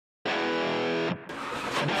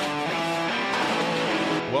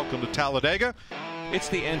Welcome to Talladega. It's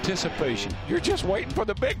the anticipation. You're just waiting for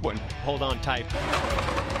the big one. Hold on tight.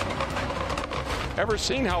 Ever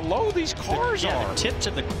seen how low these cars are? The tips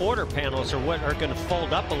of the quarter panels are what are going to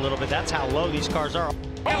fold up a little bit. That's how low these cars are.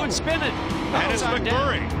 That one's spinning. And it's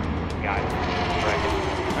McMurray. Got it.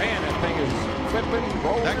 Man, that thing is flipping,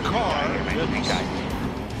 rolling. That car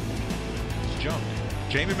is jumped.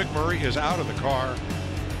 Jamie McMurray is out of the car.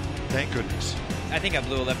 Thank goodness. I think I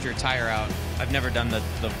blew a left rear tire out. I've never done the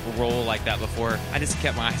roll like that before. I just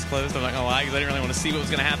kept my eyes closed. I'm not gonna lie, because I didn't really want to see what was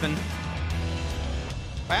gonna happen.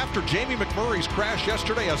 After Jamie McMurray's crash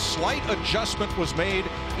yesterday, a slight adjustment was made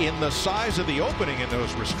in the size of the opening in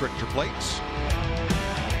those restrictor plates.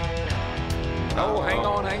 Oh, hang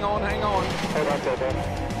on, hang on, hang on.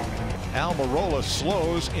 Almirola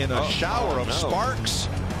slows in a shower of sparks.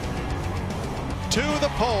 To the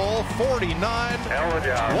pole,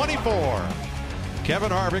 49-24.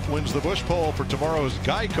 Kevin Harvick wins the Busch pole for tomorrow's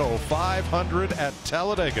GEICO 500 at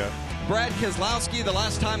Talladega. Brad Keselowski, the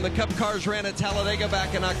last time the Cup cars ran at Talladega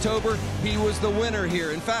back in October, he was the winner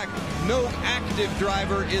here. In fact, no active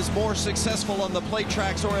driver is more successful on the plate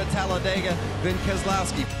tracks or at Talladega than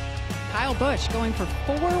Keselowski. Kyle Busch going for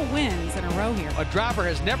 4 wins in a row here. A driver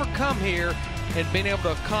has never come here and been able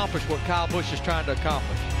to accomplish what Kyle Busch is trying to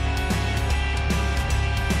accomplish.